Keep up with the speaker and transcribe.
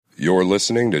You're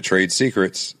listening to Trade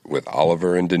Secrets with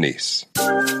Oliver and Denise.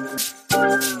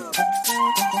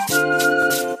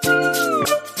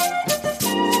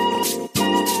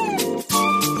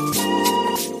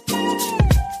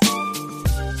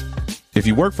 If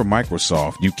you work for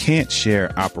Microsoft, you can't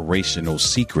share operational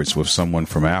secrets with someone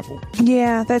from Apple.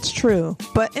 Yeah, that's true.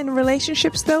 But in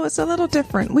relationships, though, it's a little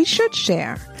different. We should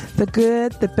share the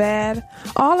good, the bad,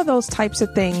 all of those types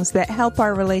of things that help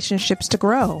our relationships to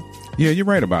grow. Yeah, you're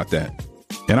right about that.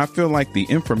 And I feel like the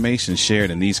information shared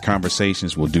in these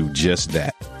conversations will do just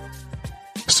that.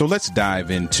 So let's dive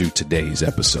into today's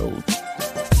episode.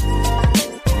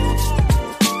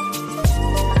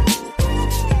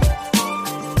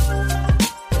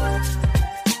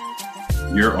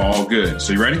 You're all good.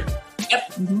 So you ready?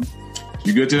 Yep. Mm-hmm.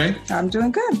 You good today? I'm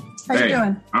doing good. How you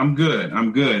doing? I'm good.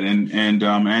 And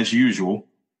as usual,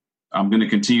 I'm going to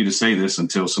continue to say this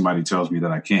until somebody tells me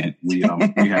that I can't. We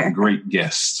have great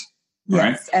guests.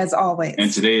 Right? Yes, as always.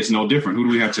 And today is no different. Who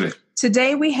do we have today?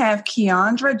 Today we have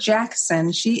Keandra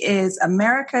Jackson. She is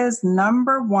America's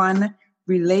 #1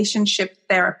 relationship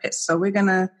therapist. So we're going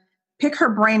to pick her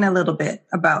brain a little bit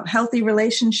about healthy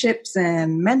relationships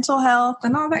and mental health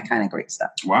and all that kind of great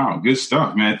stuff. Wow, good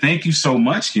stuff, man. Thank you so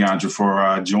much, Keandra,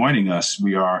 for joining us.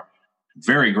 We are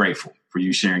very grateful for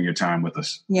you sharing your time with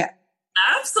us. Yeah.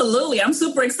 Absolutely. I'm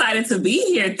super excited to be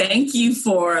here. Thank you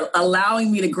for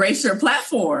allowing me to grace your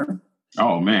platform.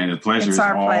 Oh, man, the pleasure is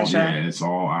all pleasure. Yeah, it's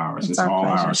all ours. It's all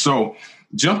ours. So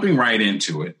jumping right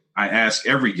into it, I ask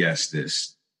every guest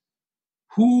this.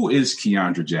 Who is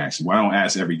Keandra Jackson? Well, I don't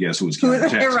ask every guest who is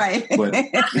Keandra Jackson. Right. But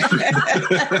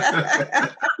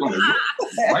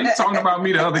why are you talking about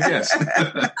me to other guests?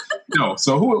 No.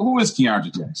 So who is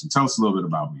Keandra Jackson? Tell us a little bit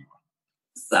about me.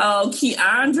 So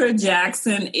Keandra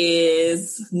Jackson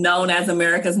is known as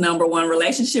America's #1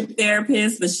 relationship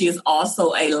therapist, but she is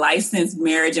also a licensed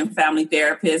marriage and family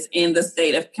therapist in the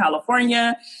state of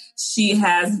California. She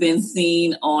has been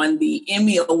seen on the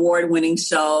Emmy Award-winning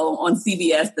show on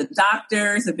CBS, The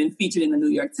Doctors, have been featured in the New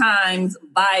York Times,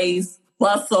 Vice,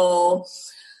 Bustle,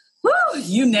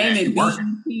 you name it, BET.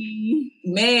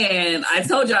 Man, I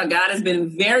told y'all God has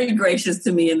been very gracious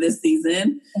to me in this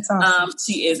season. That's awesome.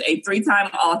 She is a 3-time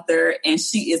author, and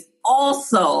she is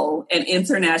also an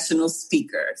international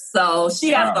speaker. So she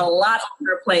has a lot on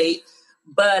her plate,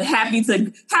 but happy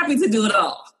to do it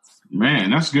all. Man,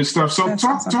 that's good stuff. So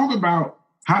talk about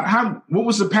how what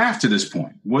was the path to this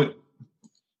point? What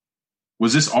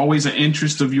was this always an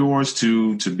interest of yours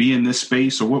to be in this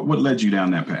space, or what led you down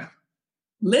that path?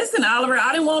 Listen, Oliver,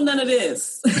 I didn't want none of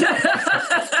this.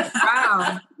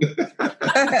 Wow.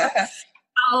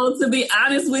 So to be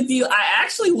honest with you, I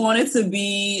actually wanted to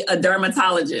be a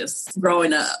dermatologist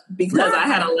growing up because I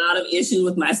had a lot of issues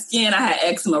with my skin. I had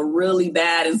eczema really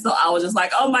bad. And so I was just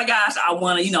like, oh my gosh, I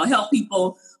want to, help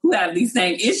people who have these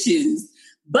same issues.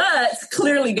 But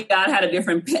clearly God had a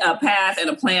different path and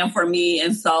a plan for me.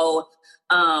 And so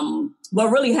what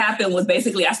really happened was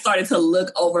basically I started to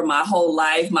look over my whole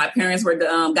life. My parents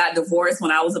got divorced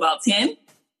when I was about 10.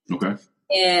 Okay.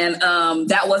 And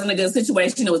that wasn't a good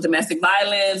situation. It was domestic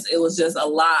violence. It was just a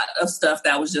lot of stuff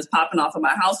that was just popping off in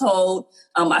my household.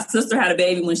 My sister had a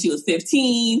baby when she was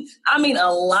 15. I mean,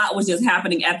 a lot was just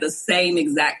happening at the same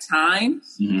exact time.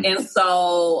 Mm-hmm. And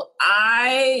so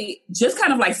I just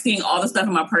kind of like seeing all the stuff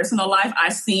in my personal life, I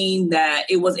seen that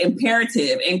it was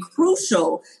imperative and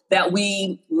crucial that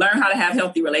we learn how to have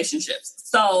healthy relationships.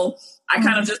 So I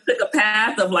kind of just took a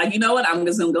path of like, you know what, I'm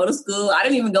just going to go to school. I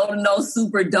didn't even go to no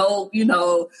super dope,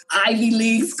 Ivy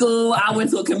League school. I went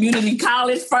to a community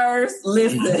college first.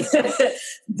 Listen,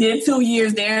 did 2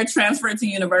 years there, transferred to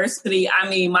university. I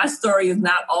mean, my story is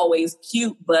not always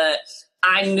cute, but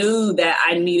I knew that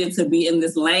I needed to be in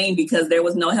this lane because there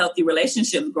was no healthy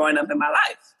relationships growing up in my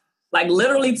life. Like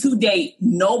literally to date,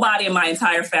 nobody in my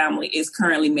entire family is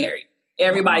currently married.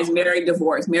 Everybody's married,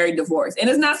 divorced. And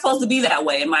it's not supposed to be that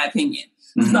way, in my opinion.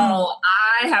 Mm-hmm. So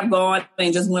I have gone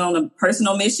and just went on a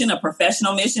personal mission, a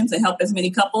professional mission to help as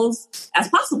many couples as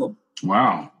possible.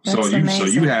 Wow. So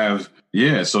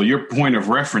your point of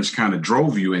reference kind of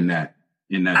drove you in that.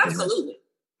 Absolutely.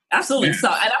 Absolutely. Yeah. So,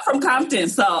 and I'm from Compton.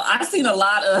 So I've seen a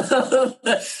lot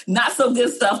of not so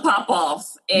good stuff pop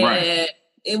off. And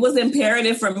it was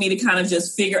imperative for me to kind of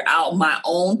just figure out my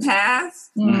own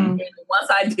path. Mm. And once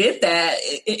I did that,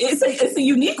 it's a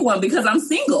unique one because I'm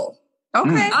single.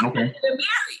 Okay. I'm married.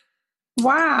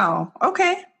 Wow.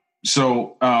 Okay.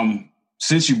 So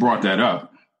since you brought that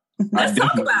up, let's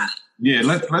talk about it. Yeah,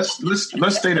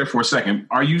 let's stay there for a second.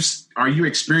 Are you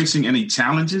experiencing any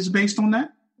challenges based on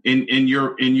that in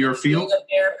your field? Being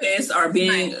a therapist or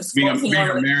being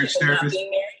a marriage therapist?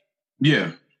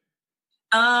 Yeah.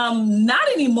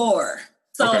 Not anymore.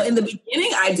 So in the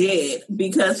beginning, I did,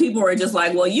 because people were just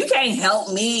like, well, you can't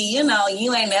help me. You know,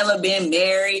 you ain't never been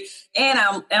married. And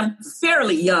I'm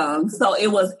fairly young. So it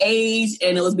was age,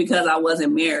 and it was because I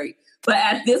wasn't married. But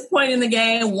at this point in the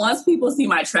game, once people see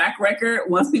my track record,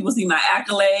 once people see my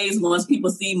accolades, once people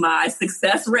see my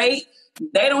success rate,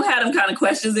 they don't have them kind of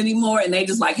questions anymore, and they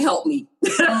just like, help me.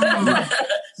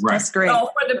 Right. That's great.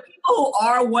 So for the people who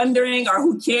are wondering or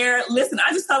who care, listen,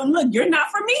 I just tell them, look, you're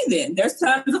not for me then. There's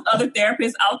tons of other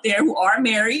therapists out there who are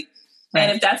married. Right.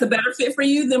 And if that's a better fit for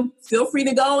you, then feel free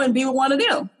to go and be with one of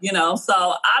them, you know? So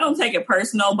I don't take it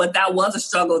personal, but that was a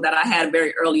struggle that I had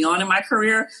very early on in my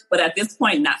career. But at this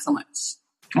point, not so much.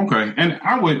 Okay.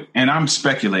 And I'm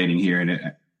speculating here,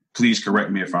 and please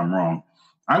correct me if I'm wrong.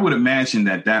 I would imagine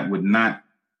that would not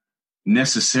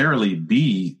necessarily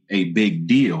be a big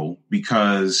deal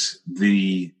because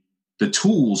the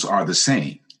tools are the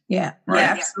same. Yeah, right?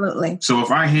 Yeah, absolutely. So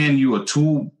if I hand you a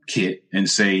tool kit and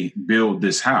say, build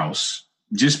this house,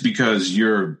 just because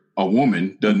you're a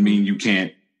woman doesn't mean you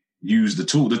can't use the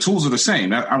tool. The tools are the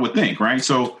same, I would think, right?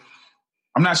 So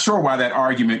I'm not sure why that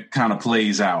argument kind of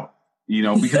plays out, you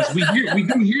know, because we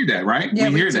do hear that, right? Yeah,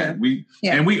 we hear that.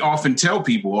 And we often tell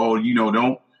people, oh, you know,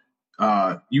 don't,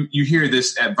 you hear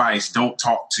this advice, don't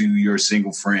talk to your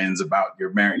single friends about your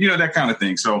marriage, you know, that kind of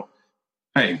thing. So,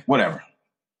 hey, whatever.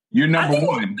 You're number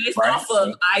one. Based off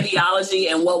of ideology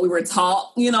and what we were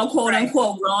taught, you know, quote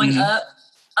unquote, growing up.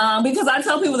 Because I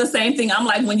tell people the same thing. I'm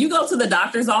like, when you go to the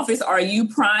doctor's office, are you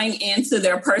prying into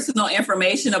their personal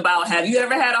information about, have you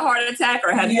ever had a heart attack,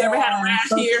 or have you ever had a rash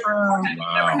here, or have you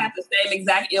ever had the same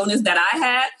exact illness that I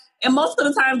had? And most of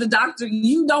the time, the doctor,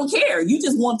 you don't care. You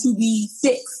just want to be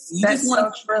fixed. You That's just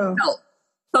want so true. help.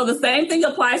 So the same thing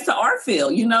applies to our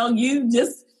field. You know, you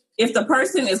just, if the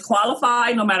person is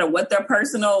qualified, no matter what their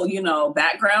personal, you know,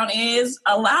 background is,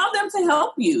 allow them to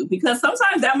help you, because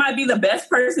sometimes that might be the best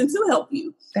person to help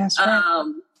you. That's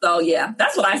right. So yeah,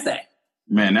 that's what I say.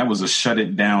 Man, that was a shut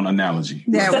it down analogy.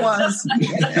 Yeah, it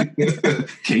was.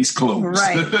 Case closed.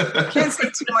 Right. Can't say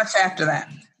too much after that.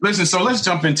 Listen, so let's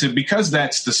jump into, because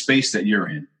that's the space that you're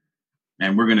in,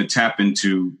 and we're going to tap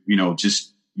into, you know,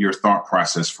 just your thought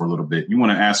process for a little bit. You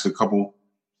want to ask a couple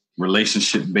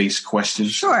relationship-based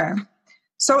questions? Sure.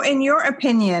 So in your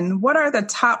opinion, what are the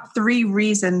top 3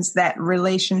 reasons that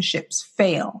relationships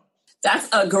fail? That's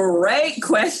a great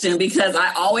question, because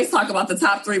I always talk about the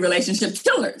top 3 relationship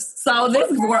killers. So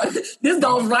this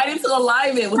goes right into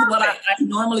alignment with what I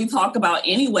normally talk about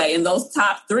anyway. And those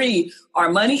top 3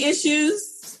 are money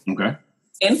issues,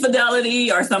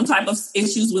 infidelity, or some type of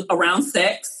issues around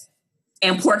sex,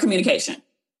 and poor communication.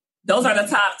 Those are the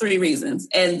top 3 reasons.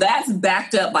 And that's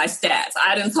backed up by stats.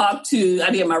 I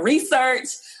did my research.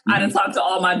 I didn't talk to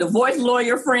all my divorce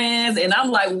lawyer friends. And I'm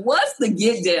like, what's the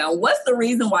get down? What's the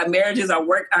reason why marriages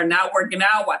are not working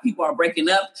out, why people are breaking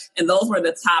up? And those were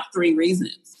the top 3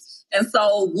 reasons. And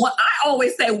so I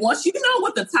always say, once you know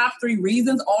what the top 3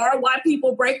 reasons are why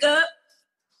people break up,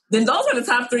 then those are the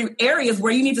top 3 areas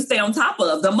where you need to stay on top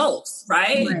of the most,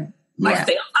 right? Like,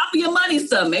 stay on top of your money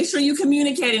stuff. Make sure you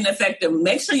communicating effective.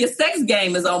 Make sure your sex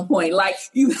game is on point. Like,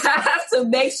 you have to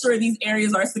make sure these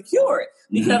areas are secured,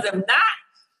 because if not,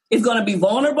 it's going to be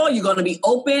vulnerable. You're going to be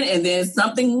open, and then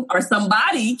something or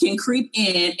somebody can creep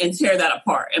in and tear that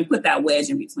apart and put that wedge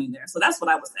in between there. So that's what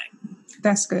I would say.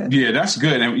 That's good. Yeah, that's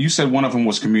good. And you said one of them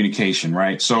was communication,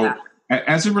 right? So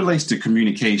as it relates to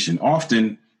communication,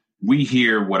 often we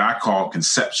hear what I call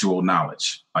conceptual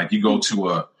knowledge. Like, you go to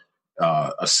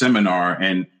a seminar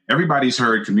and everybody's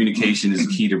heard communication is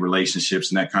the key to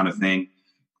relationships and that kind of thing.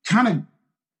 Kind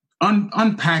of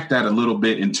unpack that a little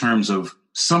bit in terms of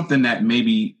something that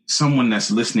maybe someone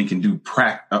that's listening can do,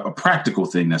 a practical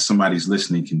thing that somebody's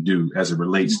listening can do as it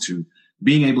relates to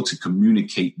being able to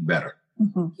communicate better.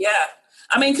 Yeah.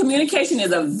 I mean, communication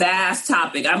is a vast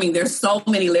topic. I mean, there's so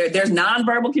many layers. There's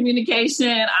nonverbal communication.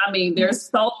 I mean, there's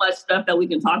so much stuff that we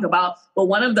can talk about. But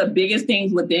one of the biggest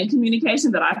things within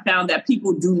communication that I found that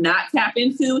people do not tap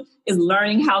into is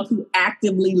learning how to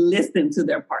actively listen to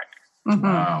their partner.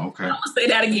 Wow, okay. I'm going to say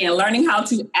that again, learning how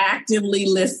to actively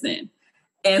listen.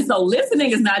 And so listening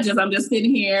is not just, I'm just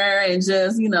sitting here and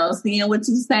just, you know, seeing what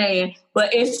you're saying,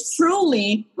 but it's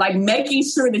truly like making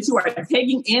sure that you are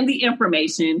taking in the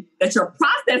information, that you're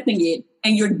processing it,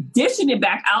 and you're dishing it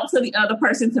back out to the other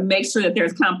person to make sure that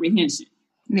there's comprehension.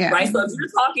 Yeah. Right. So if you're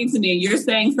talking to me and you're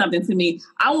saying something to me,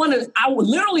 I would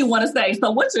literally want to say,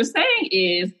 so what you're saying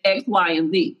is X, Y,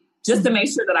 and Z, just to make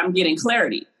sure that I'm getting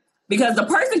clarity, because the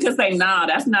person could say, nah,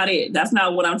 that's not it. That's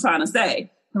not what I'm trying to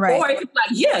say. Right. Or it's like,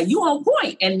 yeah, you on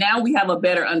point. And now we have a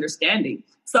better understanding.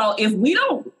 So if we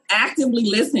don't actively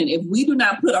listen, if we do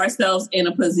not put ourselves in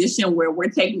a position where we're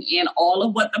taking in all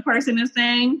of what the person is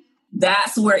saying,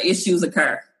 that's where issues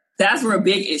occur. That's where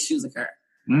big issues occur.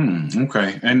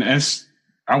 Okay. And as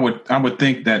I would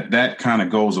think that kind of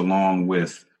goes along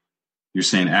with, you're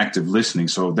saying active listening.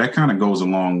 So that kind of goes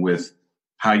along with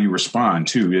how you respond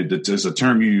too. There's a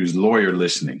term you use, lawyer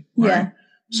listening. Right? Yeah.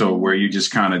 So where you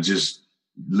just kind of just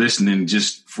listening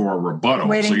just for a rebuttal.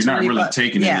 So you're not really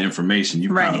taking in the information.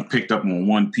 You kind of picked up on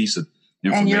one piece of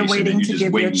information. And you're waiting to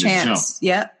give your chance.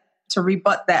 To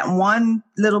rebut that one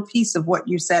little piece of what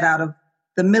you said out of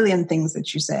the million things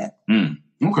that you said.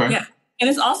 Okay. Yeah. And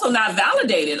it's also not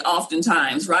validated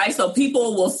oftentimes, right? So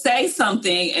people will say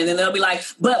something and then they'll be like,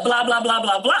 but blah, blah, blah,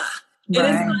 blah, blah. Right.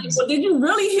 And it's like, well, did you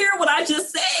really hear what I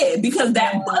just said? Because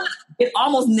that it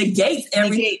almost negates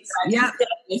everything. Yeah.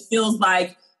 It feels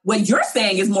like what you're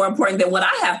saying is more important than what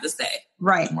I have to say.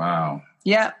 Right. Wow.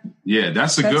 Yeah. Yeah,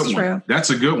 that's a good one. That's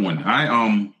a good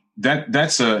one.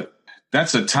 That's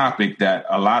a topic that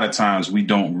a lot of times we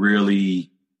don't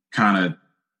really kind of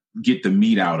get the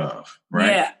meat out of,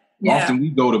 right? Yeah. Often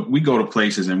we go to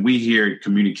places and we hear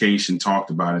communication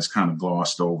talked about as kind of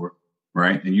glossed over,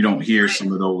 right? And you don't hear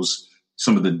some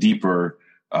of the deeper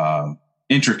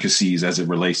intricacies as it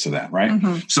relates to that, right?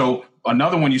 Mm-hmm. So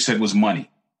another one you said was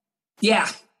money. Yeah.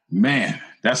 Man,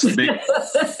 that's a big money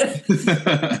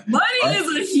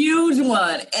is a huge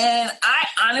one. And I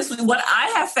honestly, what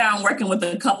I have found working with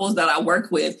the couples that I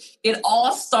work with, it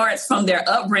all starts from their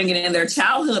upbringing and their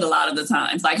childhood a lot of the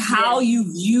times. Like how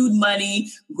you viewed money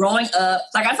growing up.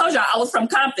 Like I told you, I was from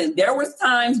Compton. There was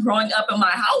times growing up in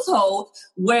my household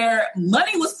where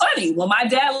money was funny. When my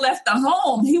dad left the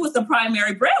home, he was the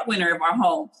primary breadwinner of our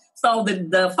home. So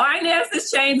the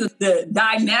finances changed, the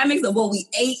dynamics of what we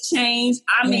ate changed.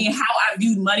 I mean, how I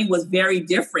viewed money was very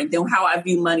different than how I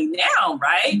view money now,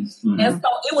 right? Mm-hmm. And so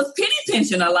it was penny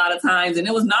pinching a lot of times. And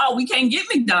it was, no, we can't get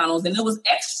McDonald's. And it was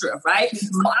extra, right?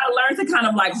 Mm-hmm. So I learned to kind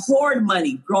of like hoard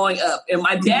money growing up. And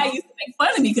my dad used to make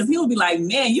fun of me because he would be like,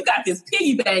 man, you got this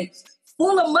piggy bank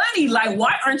full of money. Like,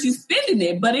 why aren't you spending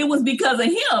it? But it was because of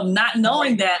him not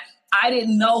knowing that I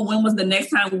didn't know when was the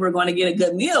next time we were going to get a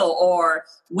good meal or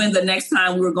when the next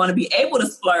time we were going to be able to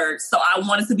splurge. So I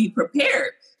wanted to be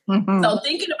prepared. Mm-hmm. So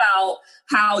thinking about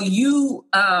how you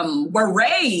were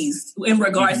raised in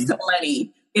regards to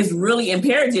money is really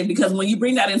imperative, because when you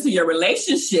bring that into your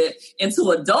relationship, into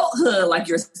adulthood, like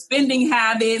your spending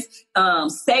habits,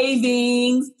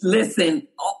 savings, listen,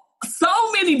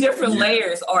 so many different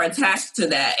layers are attached to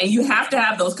that. And you have to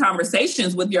have those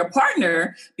conversations with your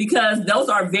partner because those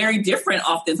are very different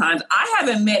oftentimes. I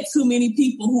haven't met too many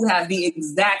people who have the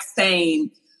exact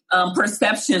same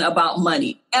perception about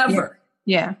money ever.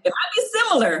 Yeah. It might be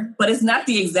similar, but it's not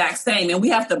the exact same. And we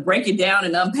have to break it down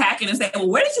and unpack it and say, well,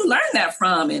 where did you learn that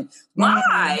from? And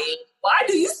why? Why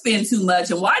do you spend too much?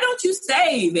 And why don't you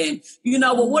save? And,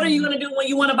 well, what are you going to do when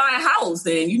you want to buy a house?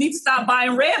 And you need to stop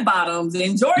buying red bottoms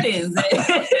and Jordans.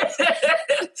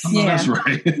 That's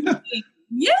right.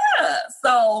 Yeah.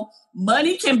 So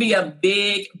money can be a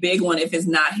big, big one if it's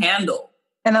not handled.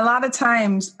 And a lot of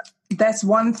times that's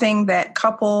one thing that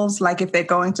couples, like if they're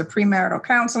going to premarital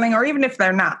counseling, or even if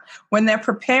they're not, when they're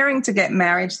preparing to get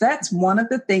married, that's one of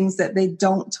the things that they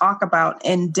don't talk about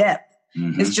in depth.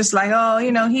 Mm-hmm. It's just like, oh,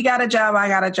 he got a job, I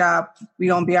got a job.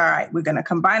 We're going to be all right. We're going to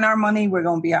combine our money. We're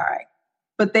going to be all right.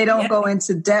 But they don't go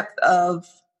into depth of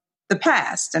the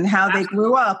past and how they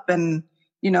grew up. And,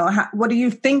 what do you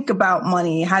think about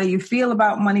money? How do you feel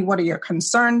about money? What are your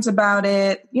concerns about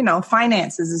it?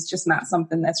 Finances is just not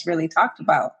something that's really talked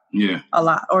about a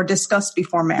lot or discussed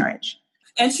before marriage.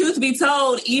 And truth be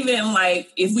told, even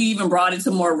like if we even brought it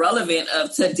to more relevant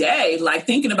of today, like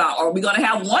thinking about, are we going to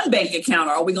have one bank account?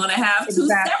 Or are we going to have two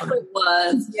separate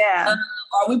ones? Yeah.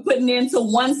 Are we putting into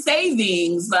one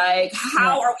savings? Like,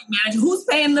 how are we managing? Who's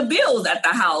paying the bills at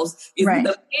the house? Is it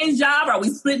the man's job? Are we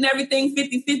splitting everything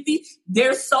 50-50?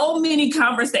 There's so many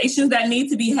conversations that need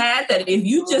to be had that if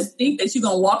you just think that you're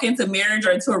going to walk into marriage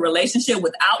or into a relationship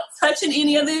without touching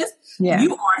any of this,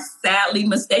 you are sadly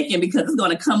mistaken, because it's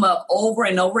going to come up over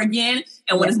and over again.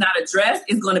 And when it's not addressed,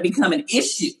 it's going to become an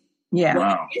issue. Yeah. When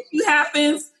an issue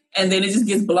happens, and then it just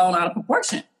gets blown out of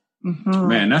proportion. Mm-hmm.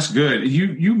 Man, that's good.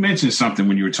 You mentioned something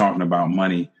when you were talking about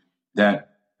money that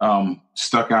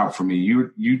stuck out for me.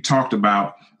 You talked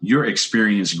about your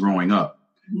experience growing up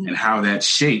and how that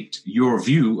shaped your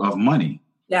view of money.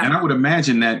 Yeah. And I would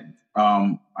imagine that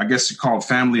I guess it's called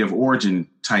family of origin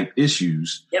type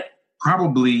issues. Yep.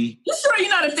 probably. You sure you're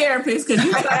not a therapist? Because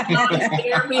you talk about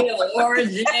therapy and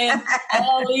origin,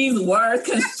 all these words,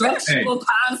 constructional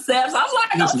concepts. I'm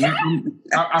like, listen,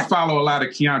 okay. I follow a lot of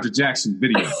Keandra Jackson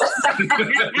videos.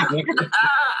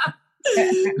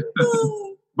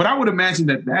 But I would imagine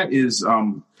that is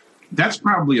that's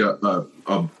probably the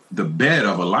bed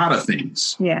of a lot of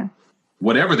things. Yeah.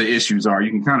 Whatever the issues are,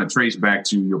 you can kind of trace back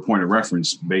to your point of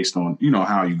reference based on,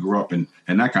 how you grew up and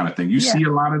that kind of thing. You see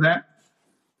a lot of that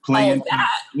playing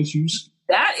issues.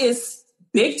 That is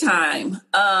big time.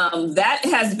 That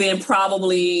has been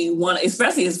probably one,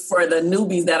 especially for the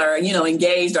newbies that are,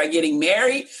 engaged or getting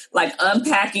married, like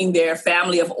unpacking their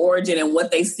family of origin and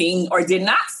what they seen or did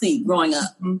not see growing up.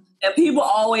 Mm-hmm. And people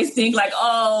always think like,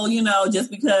 just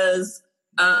because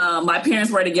my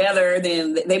parents were together,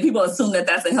 then people assume that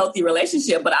that's a healthy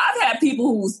relationship. But I've had people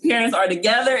whose parents are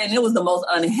together and it was the most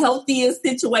unhealthiest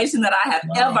situation that I have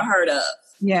ever heard of.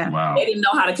 Yeah. Wow. They didn't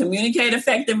know how to communicate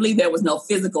effectively. There was no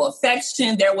physical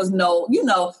affection. There was no,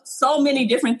 so many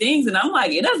different things. And I'm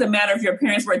like, it doesn't matter if your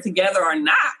parents were together or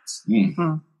not.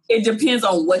 Mm-hmm. It depends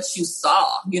on what you saw,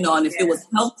 and if it was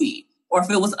healthy or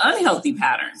if it was unhealthy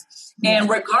patterns. And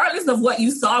regardless of what you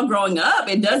saw growing up,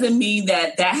 it doesn't mean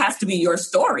that has to be your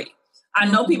story. I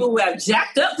know people who have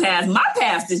jacked up past. My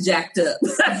past is jacked up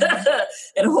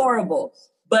and horrible.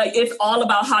 But it's all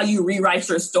about how you rewrite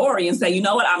your story and say, you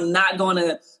know what, I'm not going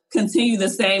to continue the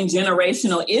same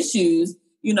generational issues,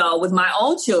 with my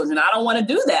own children. I don't want to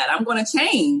do that. I'm going to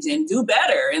change and do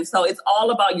better. And so it's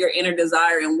all about your inner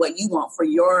desire and what you want for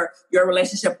your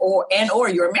relationship or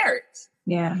your marriage.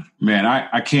 Yeah, man,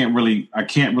 I can't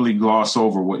really gloss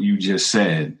over what you just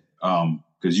said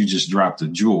because you just dropped a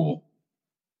jewel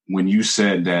when you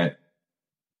said that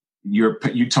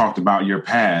you talked about your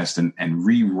past and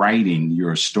rewriting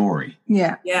your story.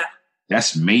 Yeah, yeah,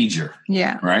 that's major.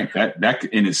 Yeah, right. That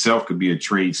in itself could be a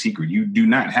trade secret. You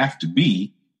don't have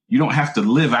to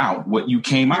live out what you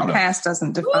came out of. Past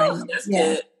doesn't define. Ooh, that's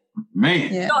good.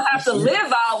 Man, you don't have to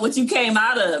live out what you came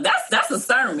out of. That's a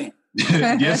sermon.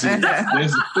 Yes, it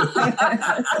is.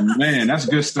 Man, that's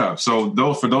good stuff. So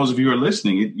for those of you who are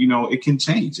listening, it can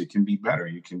change. It can be better.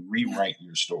 You can rewrite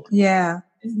your story. Yeah.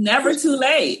 It's never too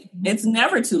late. It's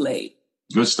never too late.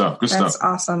 Good stuff. That's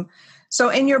awesome. So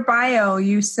in your bio,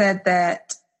 you said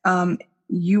that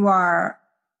you are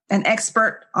an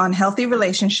expert on healthy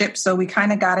relationships. So we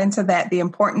kind of got into that, the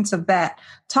importance of that.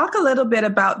 Talk a little bit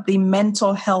about the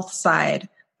mental health side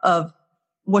of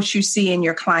what you see in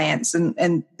your clients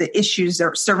and the issues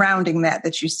surrounding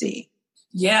that you see.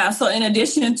 Yeah. So in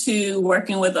addition to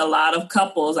working with a lot of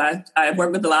couples, I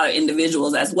work with a lot of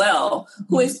individuals as well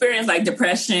who experience like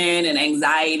depression and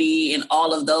anxiety and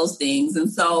all of those things.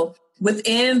 And so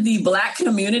within the Black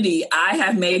community, I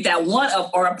have made that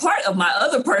a part of my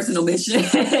other personal mission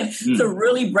to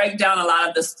really break down a lot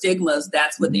of the stigmas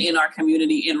that's within our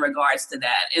community in regards to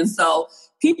that. And so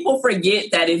people forget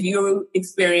that if you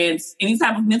experience any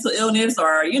type of mental illness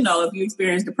or, if you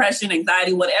experience depression,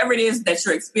 anxiety, whatever it is that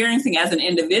you're experiencing as an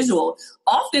individual,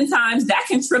 oftentimes that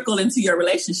can trickle into your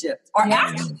relationship or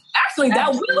actually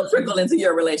that will trickle into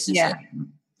your relationship.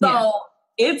 Yeah. So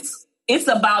it's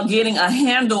about getting a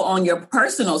handle on your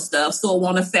personal stuff so it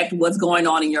won't affect what's going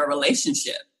on in your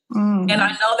relationship. Mm-hmm. And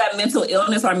I know that mental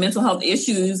illness or mental health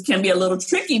issues can be a little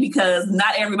tricky because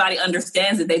not everybody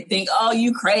understands it. They think, oh,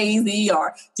 you crazy,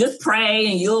 or just pray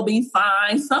and you'll be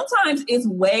fine. Sometimes it's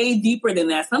way deeper than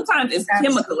that. Sometimes it's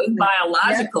chemical, it's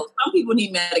biological. Yep. Some people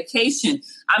need medication.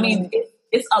 I mean,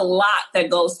 it's a lot that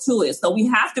goes to it. So we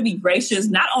have to be gracious,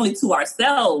 not only to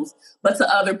ourselves, but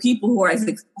to other people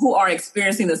who are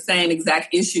experiencing the same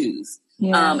exact issues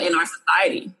in our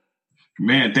society.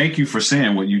 Man, thank you for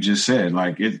saying what you just said.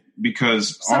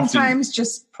 Because sometimes often,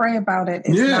 just pray about it.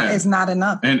 It's not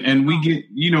enough. And we get,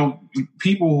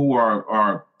 people who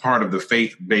are part of the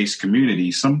faith-based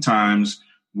community sometimes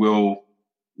will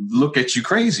look at you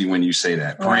crazy when you say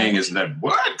that. Right.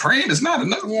 Praying is not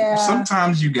enough. Yeah.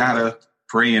 Sometimes you gotta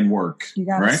pray and work. You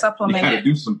gotta supplement. You gotta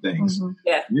do some things. Mm-hmm.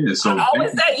 Yeah. Yeah. So I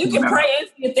always say you can pray and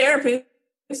see a therapist.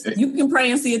 You can pray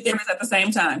and see a therapist at the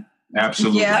same time.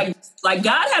 Absolutely. Yeah. Like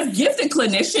God has gifted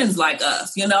clinicians like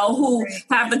us, who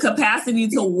have the capacity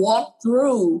to walk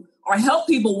through or help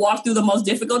people walk through the most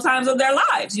difficult times of their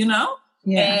lives,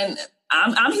 Yeah. And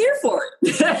I'm here for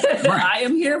it. Right. I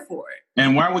am here for it.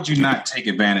 And why would you not take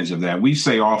advantage of that? We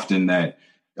say often that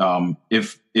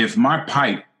if my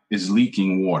pipe is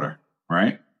leaking water,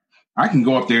 right, I can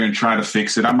go up there and try to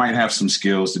fix it. I might have some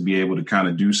skills to be able to kind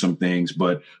of do some things.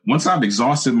 But once I've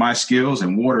exhausted my skills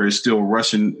and water is still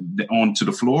rushing onto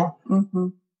the floor,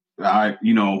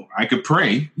 I could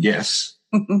pray, yes,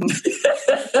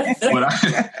 But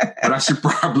I should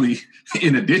probably,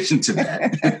 in addition to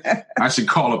that, I should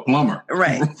call a plumber.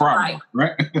 Right. Probably,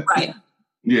 right.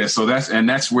 Yeah. So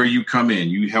that's where you come in.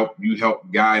 You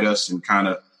help guide us and kind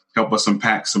of help us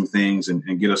unpack some things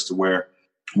and get us to where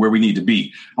we need to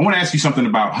be. I want to ask you something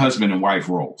about husband and wife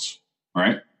roles. All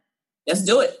right. Let's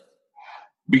do it.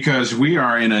 Because we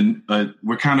are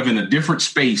we're kind of in a different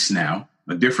space now,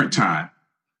 a different time,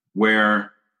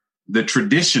 where the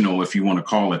traditional, if you want to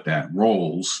call it that,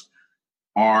 roles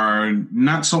are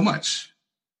not so much.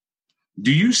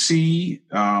 Do you see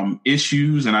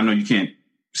issues? And I know you can't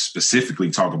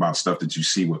specifically talk about stuff that you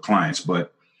see with clients,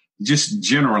 but just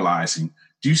generalizing,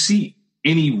 do you see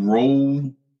any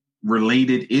role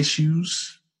related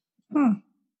issues?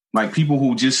 Like people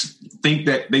who just think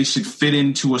that they should fit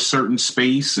into a certain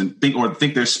space and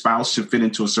think their spouse should fit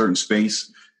into a certain space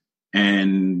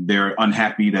and they're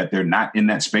unhappy that they're not in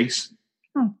that space?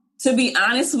 To be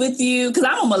honest with you, because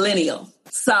I'm a millennial,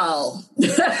 so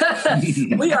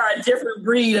we are a different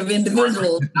breed of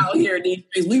individuals out here in these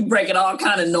streets. We breaking all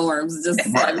kind of norms, just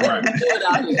like what we doing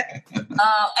out here. And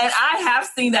I have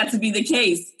seen that to be the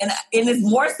case, and it's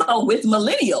more so with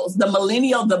millennials.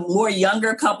 The more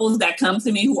younger couples that come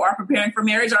to me who are preparing for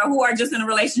marriage or who are just in a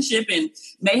relationship and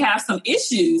may have some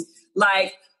issues,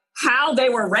 like how they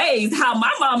were raised, how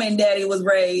my mom and daddy was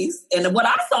raised, and what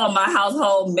I saw in my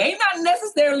household may not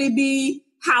necessarily be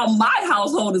how my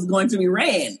household is going to be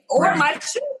ran or my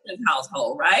children's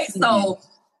household, right? Mm-hmm. So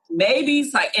maybe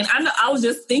it's like, and I was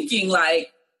just thinking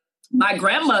like my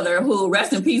grandmother, who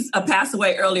rest in peace, passed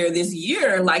away earlier this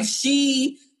year, like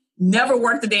she never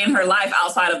worked a day in her life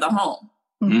outside of the home.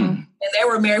 Mm-hmm. And they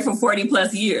were married for 40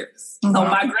 plus years. Mm-hmm. So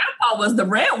my grandpa was the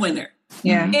breadwinner.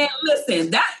 Yeah. And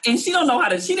listen, she didn't know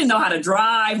how to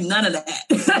drive, none of that.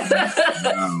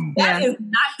 That is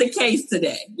not the case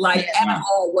today, like at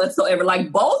all whatsoever.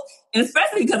 Like both, and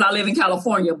especially because I live in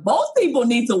California, both people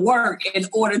need to work in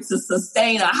order to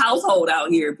sustain a household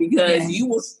out here because you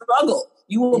will struggle.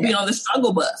 You will be on the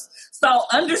struggle bus. So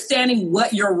understanding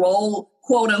what your role,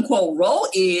 quote unquote, role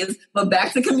is, but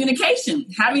back to communication,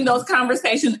 having those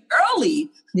conversations early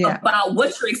about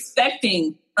what you're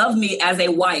expecting of me as a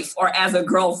wife or as a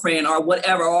girlfriend or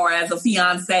whatever, or as a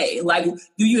fiance. Like,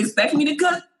 do you expect me to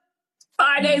cook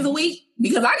 5 days a week?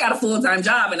 Because I got a full-time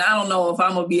job and I don't know if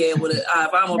I'm going to be able to,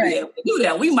 be able to do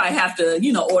that. We might have to,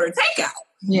 order takeout.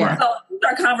 Yeah. So these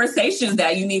are conversations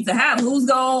that you need to have. Who's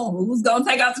going to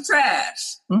take out the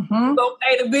trash? Mm-hmm. Who's going to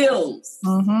pay the bills?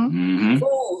 Mm-hmm.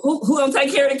 Who going to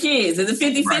take care of the kids? Is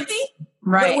it 50-50?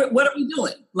 Right. What are we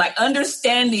doing? Like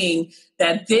understanding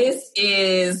that this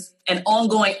is an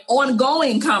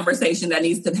ongoing conversation that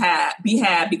needs to be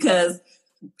had because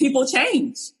people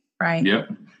change. Right. Yep.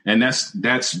 And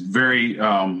that's very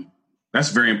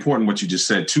important what you just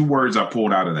said. 2 words I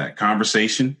pulled out of that: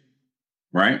 conversation,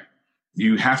 right?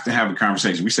 You have to have a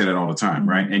conversation. We say that all the time,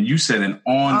 right? And you said an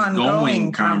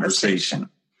ongoing conversation.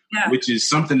 Which is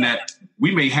something that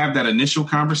we may have that initial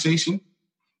conversation,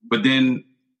 but then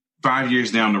 5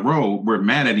 years down the road, we're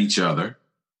mad at each other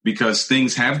because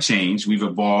things have changed. We've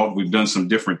evolved. We've done some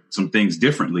things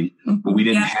differently, but we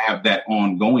didn't have that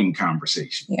ongoing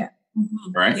conversation. Yeah.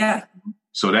 Mm-hmm. Right. Yeah.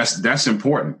 So that's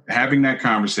important, having that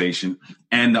conversation.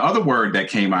 And the other word that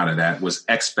came out of that was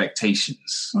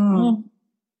expectations. Mm-hmm.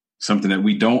 Something that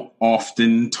we don't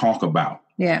often talk about.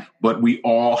 Yeah. But we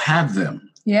all have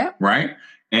them. Yeah. Right.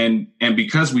 And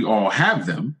because we all have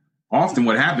them, often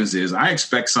what happens is I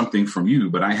expect something from you,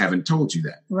 but I haven't told you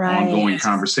that. Right. Ongoing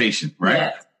conversation. Right.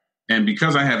 Yeah. And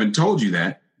because I haven't told you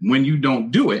that, when you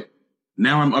don't do it,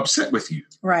 now I'm upset with you.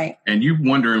 Right. And you're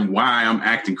wondering why I'm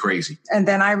acting crazy. And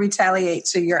then I retaliate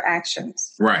to your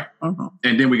actions. Right. Mm-hmm.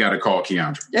 And then we got to call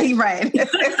Keandra. Right.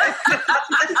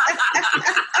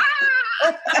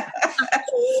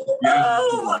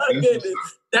 Oh my goodness.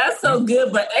 That's so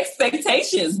good. But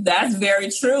expectations, that's very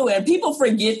true. And people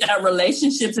forget that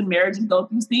relationships and marriages go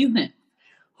through seasons.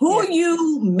 Who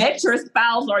you met your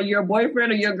spouse or your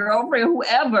boyfriend or your girlfriend,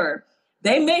 whoever,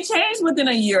 they may change within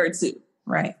a year or two.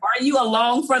 Right. Are you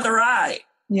along for the ride?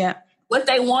 Yeah. What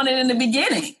they wanted in the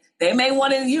beginning. They may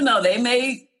want it,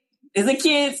 is it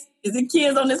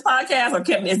kids on this podcast or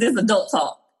is this adult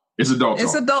talk? It's adult talk.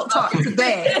 It's adult talk. It's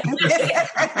bad.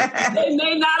 They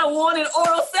may not have wanted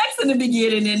oral sex in the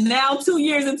beginning, and now 2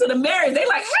 years into the marriage, they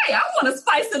like, hey, I want to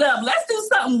spice it up. Let's do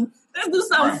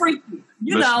something freaky.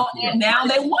 And now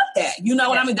they want that. You know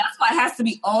what I mean? That's why it has to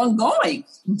be ongoing.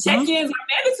 Mm-hmm. Check-ins are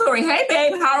mandatory. Hey,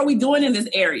 babe, how are we doing in this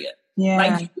area? Yeah.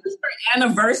 Like, use your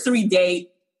anniversary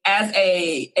date as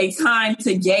a time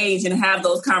to gauge and have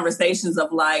those conversations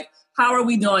of like, how are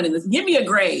we doing in this? Give me a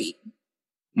grade.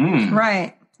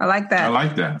 Right. I like that. I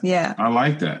like that. Yeah. I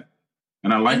like that.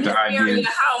 And I like the idea. Area,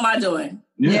 how am I doing?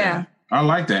 Yeah. I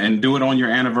like that. And do it on your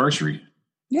anniversary.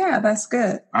 Yeah, that's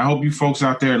good. I hope you folks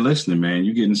out there listening, man.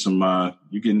 You're getting some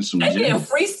They getting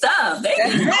free stuff. They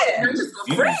getting just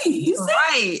for free. You see?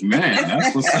 Right. Man,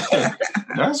 that's what's up.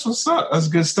 That's what's up. That's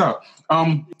good stuff.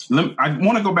 I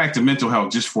want to go back to mental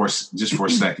health just for a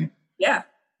second. Yeah.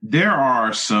 There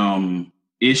are some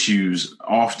issues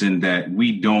often that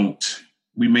we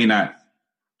may not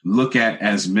look at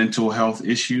as mental health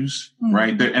issues,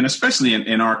 right? And especially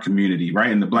in our community,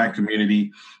 right? In the Black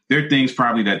community, there are things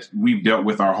probably that we've dealt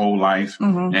with our whole life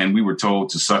and we were told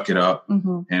to suck it up.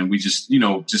 And we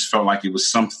just felt like it was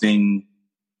something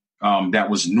that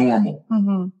was normal.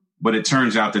 But it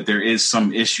turns out that there is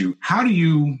some issue. How do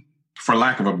you, for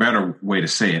lack of a better way to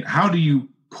say it, how do you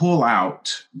pull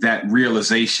out that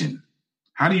realization?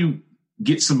 How do you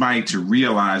get somebody to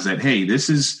realize that, hey, this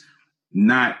is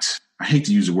not, I hate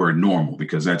to use the word normal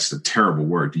because that's a terrible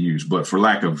word to use, but for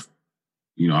lack of,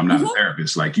 I'm not a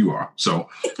therapist like you are. So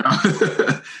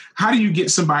how do you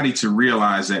get somebody to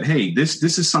realize that, hey, this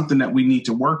is something that we need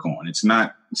to work on? It's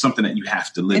not something that you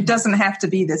have to live It doesn't have to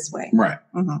be this way. Right.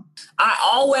 I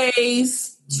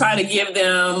always try to give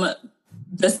them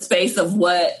the space of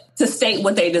to state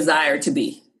what they desire to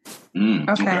be.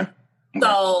 Okay.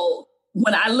 So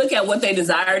when I look at what they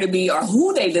desire to be or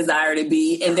who they desire to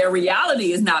be, and their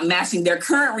reality is not matching, their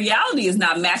current reality is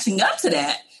not matching up to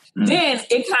that, then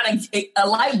a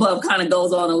light bulb kind of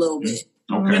goes on a little bit.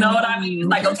 Okay. You know what I mean?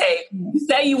 Like, okay, you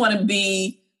say you want to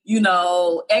be,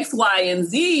 X, Y, and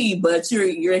Z, but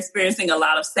you're experiencing a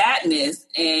lot of sadness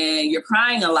and you're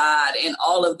crying a lot and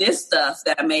all of this stuff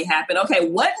that may happen. Okay,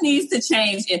 what needs to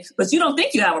change? But you don't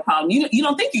think you have a problem. You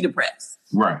don't think you're depressed.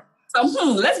 Right. So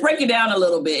let's break it down a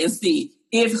little bit and see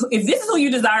if this is who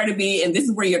you desire to be and this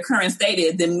is where your current state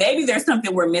is, then maybe there's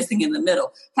something we're missing in the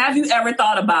middle. Have you ever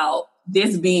thought about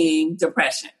this being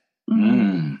depression?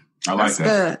 I like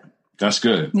that. Good. That's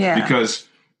good. Yeah.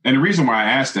 And the reason why I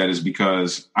asked that is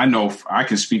because I know I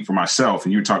can speak for myself,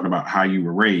 and you're talking about how you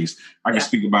were raised. I can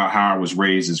speak about how I was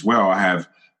raised as well. I have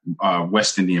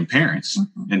West Indian parents,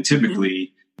 and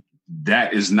typically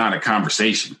that is not a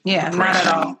conversation. Yeah, not at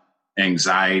all.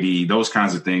 Anxiety, those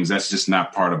kinds of things. That's just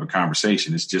not part of a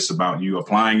conversation. It's just about you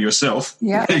applying yourself.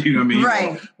 Yeah. You know what I mean?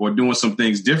 Right. Or doing some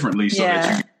things differently so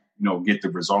that you get the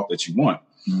result that you want.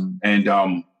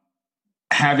 And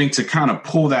having to kind of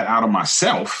pull that out of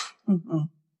myself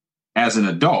as an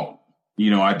adult,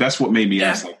 that's what made me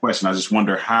ask that question. I just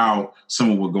wonder how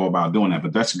someone would go about doing that.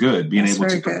 But that's good. Being able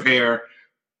to compare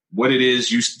what it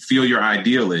is you feel your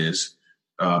ideal is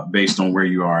based on where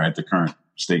you are at the current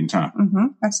state and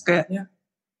time. That's good. Yeah.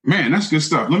 Man, that's good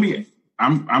stuff.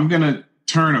 I'm going to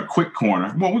turn a quick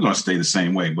corner. Well, we're going to stay the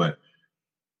same way, but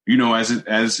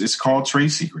as it's called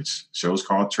Trade Secrets, show's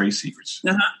called Trade Secrets.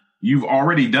 You've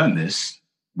already done this,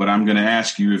 but I'm going to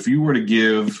ask you, if you were to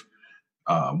give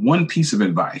one piece of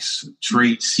advice,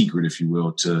 trade secret, if you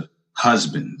will, to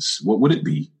husbands, what would it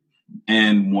be?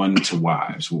 And one to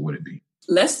wives, what would it be?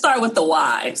 Let's start with the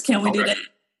wives. Can we do that?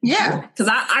 Yeah. Because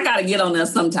I got to get on that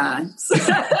sometimes.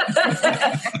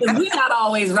 Because we're not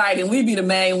always right, and we be the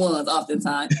main ones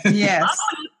oftentimes. Yes.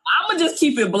 I'm going to just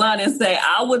keep it blunt and say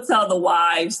I would tell the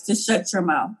wives to shut your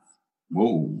mouth.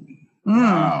 Whoa.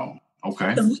 Wow.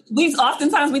 Okay.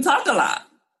 Oftentimes we talk a lot.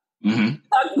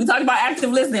 We talk about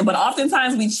active listening, but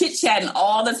oftentimes we chit-chatting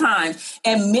all the time.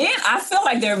 And men, I feel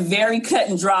like they're very cut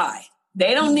and dry.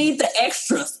 They don't need the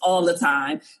extras all the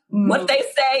time. What they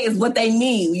say is what they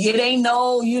mean. It ain't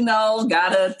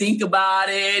gotta think about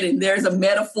it. And there's a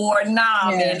metaphor.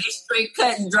 Man, they straight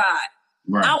cut and dry.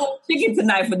 Right. I want chicken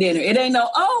tonight for dinner. It ain't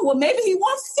maybe he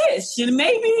wants fish. And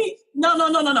maybe, no.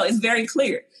 It's very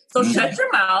clear. So shut your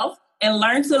mouth and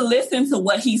learn to listen to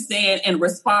what he's saying and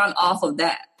respond off of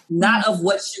that, not of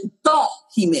what you thought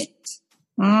he meant.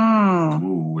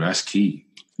 Ooh, that's key.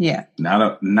 Yeah.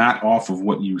 Not off of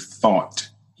what you thought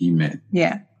he meant.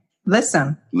 Yeah.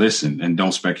 Listen and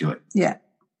don't speculate. Yeah.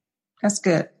 That's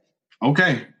good.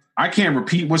 Okay. I can't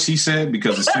repeat what she said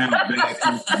because it sounds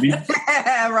bad to me.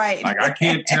 Right. Like, I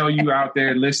can't tell you out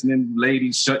there listening,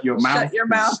 ladies, shut your mouth. Shut your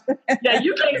mouth. Yeah,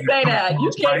 you can't say that.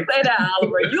 You can't say that,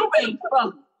 Oliver. You'll be in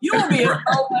trouble. You'll be in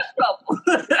so much trouble.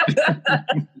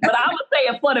 But I would say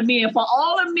it for the men, for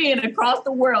all the men across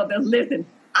the world that's listening,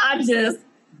 I just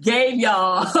gave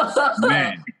y'all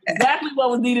exactly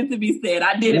what was needed to be said.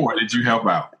 I did it. Boy, did you help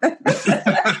out.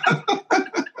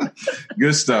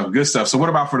 Good stuff. So what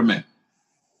about for the men?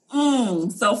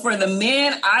 So for the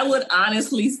men, I would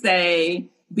honestly say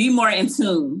be more in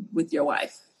tune with your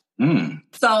wife.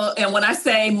 So, and when I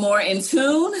say more in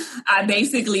tune, I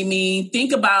basically mean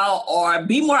think about or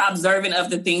be more observant of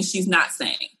the things she's not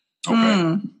saying.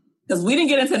 Okay. Because we didn't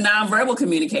get into nonverbal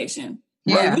communication.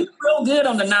 Yeah. But we real good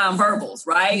on the nonverbals,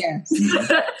 right? Yes.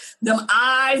 Them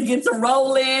eyes get to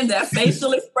rolling, that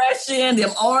facial expression,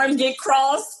 them arms get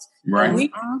crossed. Right.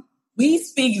 We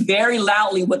speak very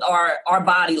loudly with our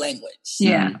body language.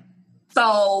 Yeah.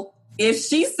 So if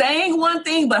she's saying one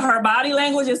thing, but her body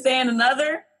language is saying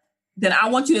another, then I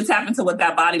want you to tap into what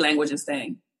that body language is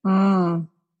saying and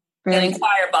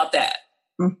inquire about that.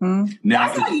 Now,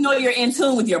 that's how you know you're in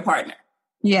tune with your partner.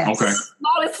 Yes. Okay.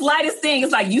 Smallest, slightest thing.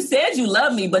 It's like you said you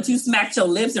love me, but you smacked your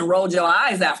lips and rolled your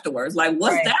eyes afterwards. Like,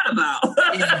 what's that about?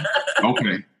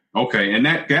 Okay. And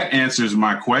that answers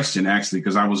my question, actually,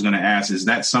 because I was going to ask, is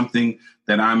that something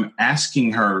that I'm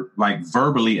asking her, like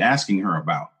verbally asking her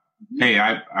about? Hey,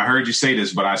 I heard you say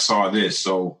this, but I saw this.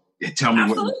 So tell me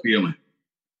what you're feeling.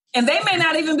 And they may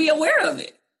not even be aware of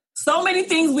it. So many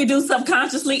things we do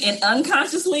subconsciously and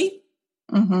unconsciously.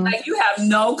 Like you have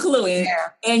no clue.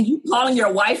 And you calling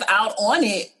your wife out on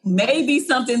it may be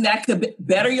something that could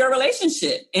better your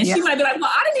relationship. And she might be like,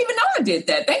 well, I didn't even know I did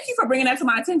that. Thank you for bringing that to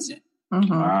my attention.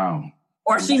 Wow.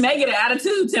 Or she may get an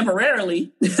attitude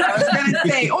temporarily. I was going to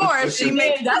say, or she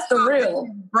may that's the real.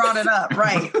 Brought it up,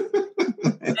 right.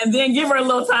 And then give her a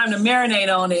little time to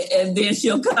marinate on it. And then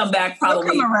she'll come back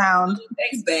probably. She'll come around.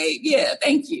 Thanks, babe. Yeah,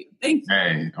 thank you. Thank you.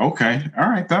 Hey, okay. All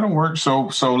right, that'll work. So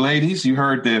ladies, you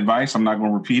heard the advice. I'm not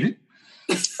going to repeat it.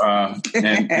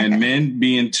 And men,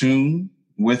 be in tune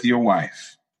with your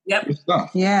wife. Yep. Good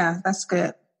stuff. Yeah, that's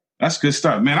good. That's good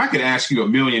stuff. Man, I could ask you a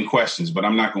million questions, but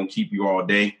I'm not going to keep you all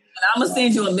day. And I'm going to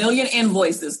send you a million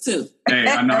invoices, too. Hey,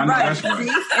 I know that's right.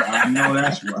 I know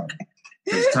that's right.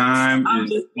 Because time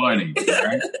is money.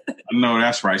 Right? I know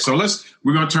that's right. So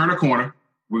we're going to turn a corner.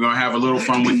 We're going to have a little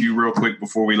fun with you real quick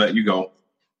before we let you go.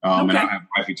 And I'll have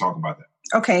Wifey talk about that.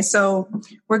 Okay, so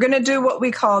we're going to do what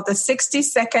we call the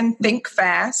 60-second think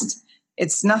fast.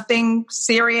 It's nothing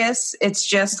serious. It's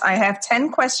just I have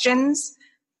 10 questions.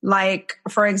 Like,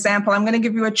 for example, I'm going to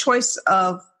give you a choice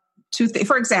of two things.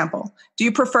 For example, do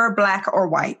you prefer black or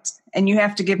white? And you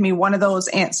have to give me one of those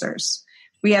answers.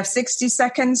 We have 60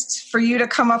 seconds for you to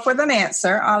come up with an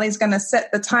answer. Ollie's going to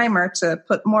set the timer to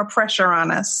put more pressure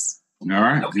on us. All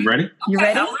right. Okay. You ready? You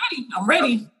ready? I'm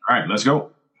ready. All right, let's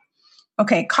go.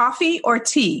 Okay. Coffee or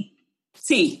tea?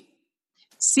 Tea.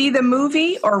 See the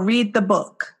movie or read the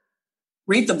book?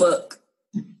 Read the book.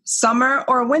 Summer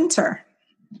or winter?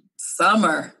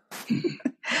 Summer.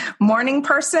 Morning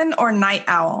person or night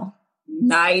owl?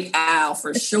 Night owl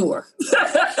for sure.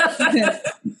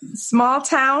 Small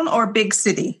town or big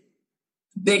city?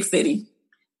 Big city.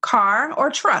 Car or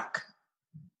truck?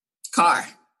 Car.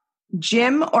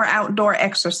 Gym or outdoor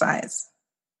exercise?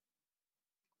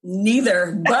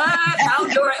 Neither, but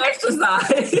outdoor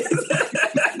exercise.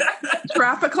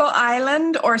 Tropical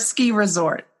island or ski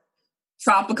resort?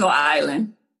 Tropical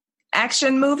island.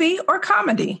 Action movie or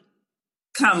comedy?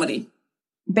 Comedy.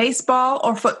 Baseball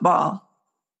or football?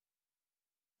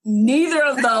 Neither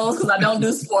of those because I don't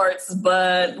do sports,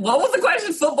 but what was the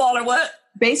question? Football or what?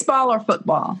 Baseball or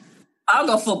football? I'll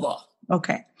go football.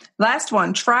 Okay. Last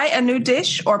one. Try a new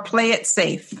dish or play it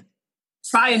safe?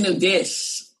 Try a new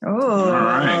dish. Oh. All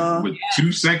right. With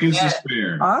 2 seconds to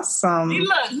spare. Awesome. Hey,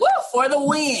 look, for the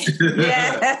win.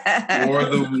 Yeah.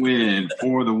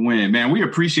 For the win. Man, we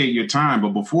appreciate your time. But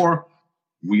before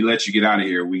we let you get out of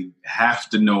here, we have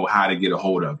to know how to get a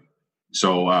hold of you.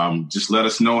 So just let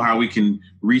us know how we can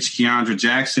reach Keandra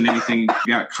Jackson. Anything you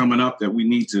got coming up that we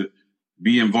need to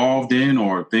be involved in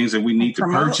or things that we need to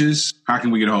purchase? How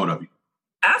can we get a hold of you?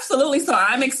 Absolutely. So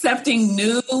I'm accepting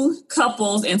new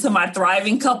couples into my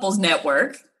Thriving Couples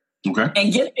Network. Okay.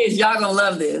 And get this, y'all gonna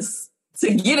love this.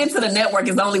 To get into the network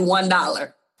is only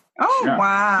 $1. Oh, yeah.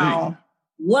 Wow.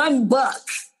 Hey. $1.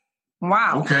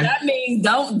 Wow. Okay. That means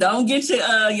don't get your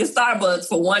Starbucks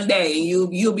for one day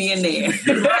and you'll be in there.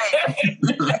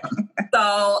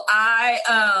 So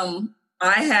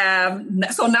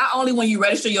so not only when you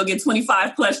register, you'll get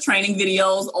 25 plus training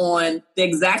videos on the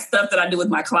exact stuff that I do with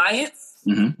my clients.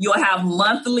 Mm-hmm. You'll have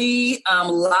monthly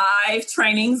live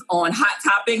trainings on hot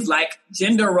topics like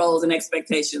gender roles and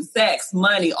expectations, sex,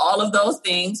 money, all of those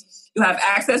things. You have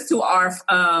access to our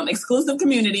exclusive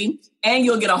community, and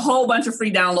you'll get a whole bunch of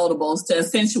free downloadables to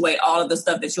accentuate all of the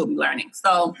stuff that you'll be learning.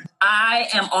 So I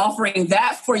am offering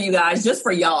that for you guys, just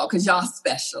for y'all, because y'all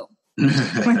special. But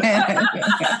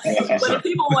if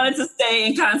people wanted to stay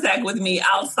in contact with me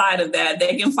outside of that,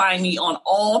 they can find me on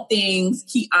all things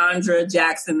Keandra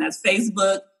Jackson. That's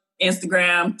Facebook,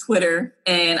 Instagram, Twitter,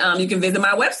 and you can visit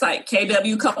my website,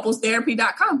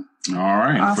 kwcouplestherapy.com. All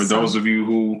right. Awesome. For those of you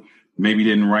who maybe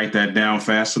didn't write that down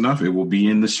fast enough, it will be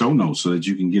in the show notes so that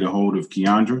you can get a hold of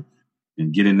Keandra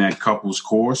and get in that couples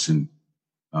course and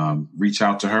reach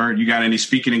out to her. You got any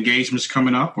speaking engagements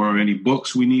coming up or any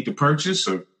books we need to purchase?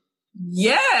 Or?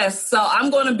 Yes. So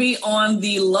I'm going to be on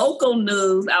the local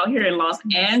news out here in Los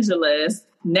Angeles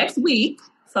next week.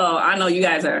 So I know you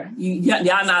guys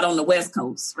y'all not on the West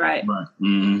Coast, right? Right.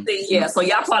 Mm-hmm. Yeah. So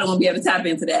y'all probably won't be able to tap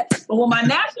into that. But when my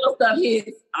national stuff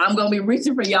hits, I'm going to be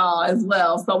reaching for y'all as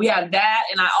well. So we have that.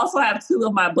 And I also have 2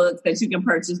 of my books that you can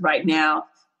purchase right now.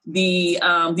 The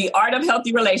Art of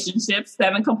Healthy Relationships,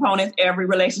 7 components every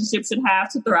relationship should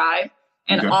have to thrive.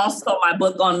 And also my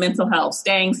book on mental health,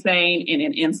 Staying Sane in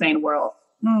an Insane World.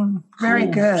 Very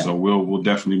good. So we'll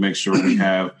definitely make sure we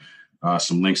have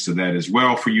some links to that as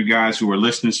well for you guys who are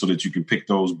listening so that you can pick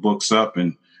those books up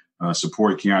and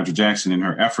support Keandra Jackson in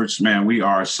her efforts. Man, we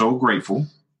are so grateful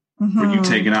for you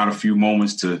taking out a few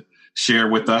moments to share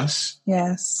with us.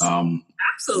 Yes.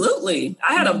 Absolutely.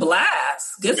 I had a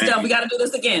blast. Good stuff. We got to do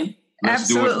this again.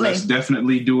 Let's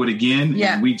definitely do it again.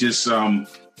 Yeah. And we just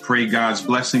pray God's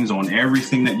blessings on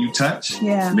everything that you touch.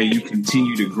 Yeah. May you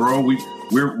continue to grow.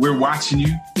 We're watching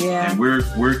you. Yeah. And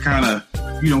we're kind of,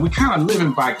 we're kind of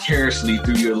living vicariously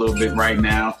through you a little bit right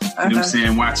now. You know what I'm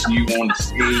saying? Watching you on the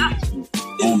stage,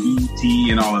 on BET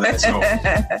and all of that. So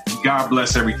God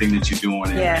bless everything that you're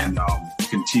doing and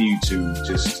continue to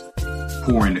just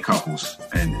pour into couples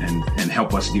and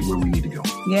help us get where we need to go.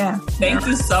 Yeah. Thank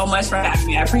you so much for having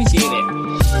me. I appreciate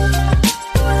it.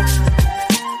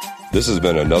 This has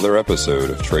been another episode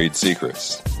of Trade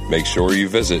Secrets. Make sure you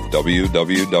visit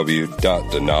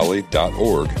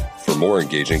www.denali.org for more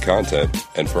engaging content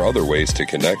and for other ways to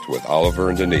connect with Oliver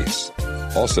and Denise.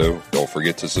 Also, don't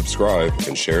forget to subscribe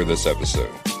and share this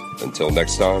episode. Until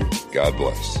next time, God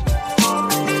bless.